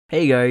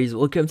Hey guys,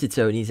 welcome to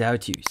Tony's How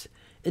To's.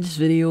 In this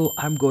video,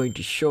 I'm going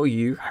to show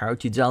you how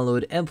to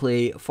download and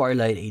play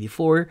Farlight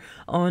 84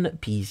 on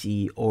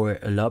PC or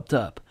a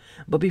laptop.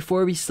 But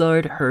before we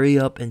start, hurry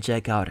up and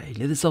check out a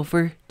little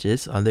software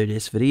just under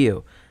this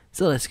video.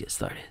 So let's get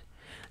started.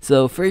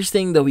 So first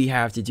thing that we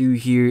have to do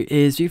here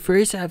is we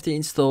first have to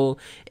install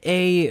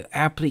a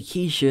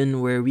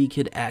application where we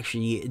could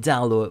actually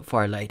download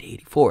Farlight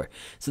 84.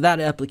 So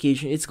that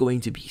application is going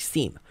to be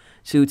Steam.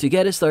 So to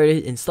get us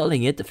started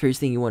installing it, the first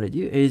thing you want to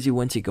do is you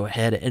want to go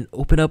ahead and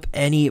open up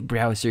any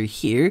browser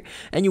here,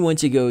 and you want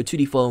to go to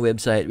the following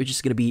website, which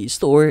is going to be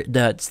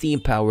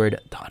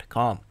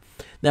store.steampowered.com.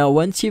 Now,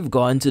 once you've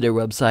gone to their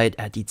website,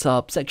 at the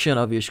top section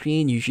of your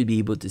screen, you should be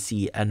able to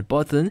see a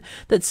button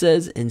that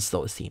says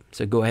Install Steam.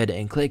 So go ahead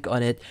and click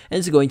on it, and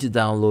it's going to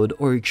download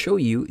or show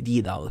you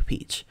the download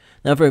page.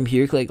 Now from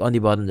here, click on the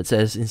button that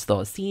says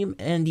Install Steam,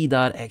 and the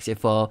 .exe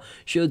file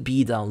should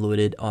be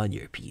downloaded on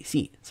your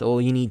PC. So all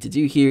you need to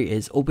do here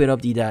is open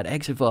up the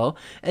 .exe file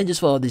and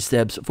just follow the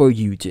steps for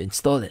you to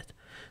install it.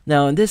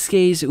 Now in this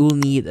case, we'll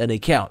need an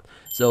account.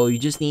 So you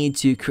just need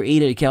to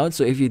create an account.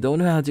 So if you don't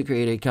know how to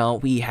create an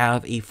account, we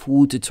have a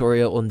full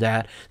tutorial on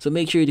that. So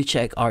make sure to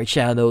check our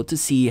channel to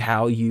see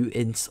how you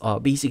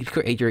basically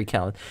create your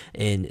account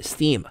in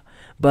Steam.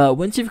 But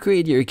once you've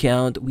created your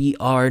account, we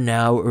are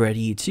now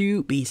ready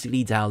to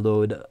basically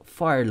download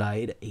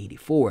Farlight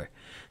 84.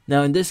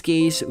 Now in this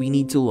case, we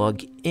need to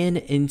log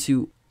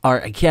into our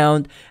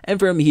account, and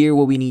from here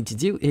what we need to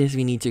do is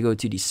we need to go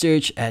to the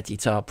search at the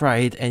top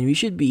right, and we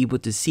should be able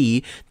to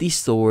see the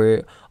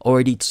store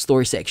or the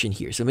store section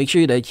here. So make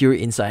sure that you're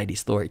inside the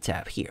store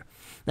tab here.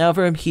 Now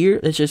from here,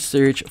 let's just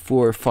search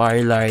for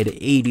Farlight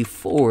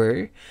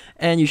 84,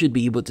 and you should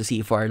be able to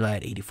see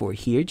Farlight 84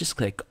 here. Just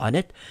click on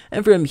it,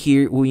 and from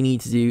here what we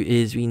need to do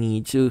is we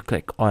need to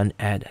click on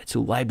Add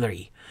to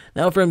Library.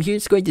 Now from here,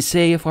 it's going to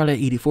say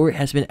Farlight 84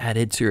 has been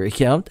added to your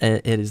account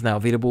and it is now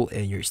available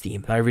in your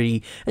Steam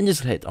library, and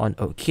just hit on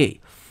OK.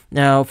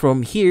 Now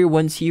from here,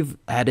 once you've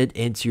added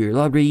into your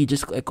library,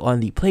 just click on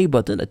the play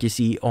button that you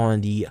see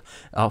on the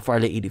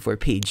Farlight 84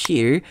 page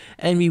here,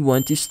 and we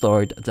want to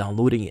start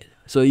downloading it.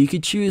 So you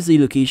could choose the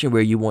location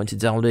where you want to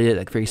download it,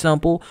 like for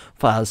example,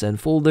 files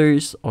and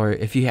folders, or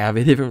if you have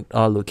a different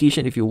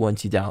location if you want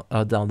to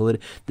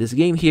download this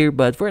game here.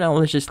 But for now,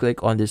 let's just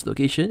click on this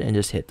location and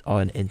just hit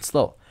on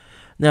install.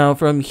 Now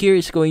from here,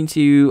 it's going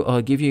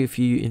to give you a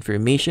few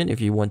information.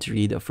 If you want to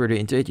read further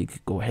into it, you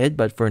could go ahead,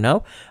 but for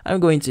now I'm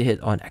going to hit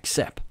on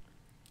accept.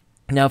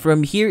 Now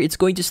from here, it's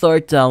going to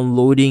start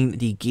downloading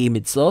the game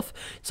itself.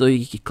 So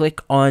you can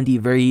click on the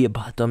very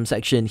bottom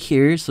section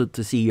here so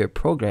to see your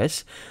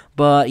progress.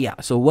 But yeah,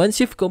 so once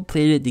you've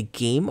completed the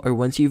game, or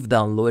once you've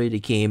downloaded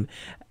the game,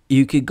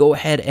 you could go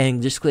ahead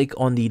and just click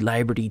on the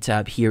library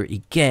tab here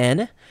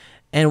again.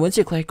 And once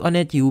you click on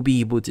it, you will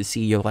be able to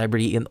see your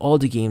library and all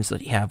the games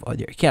that you have on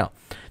your account.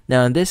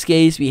 Now in this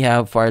case, we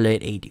have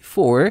Farlight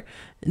 84.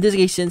 In this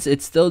case, since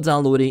it's still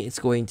downloading, it's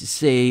going to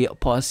say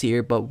pause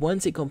here. But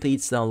once it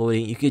completes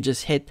downloading, you could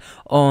just hit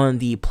on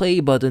the play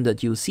button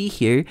that you'll see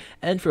here.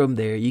 And from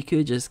there, you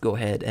could just go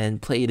ahead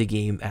and play the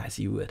game as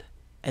you would.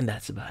 And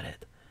that's about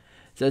it.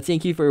 So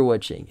thank you for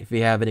watching. If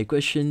you have any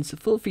questions,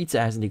 feel free to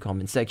ask in the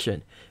comment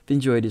section. If you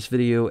enjoyed this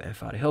video and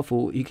found it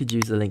helpful, you could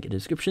use the link in the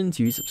description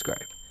to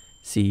subscribe.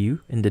 See you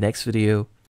in the next video.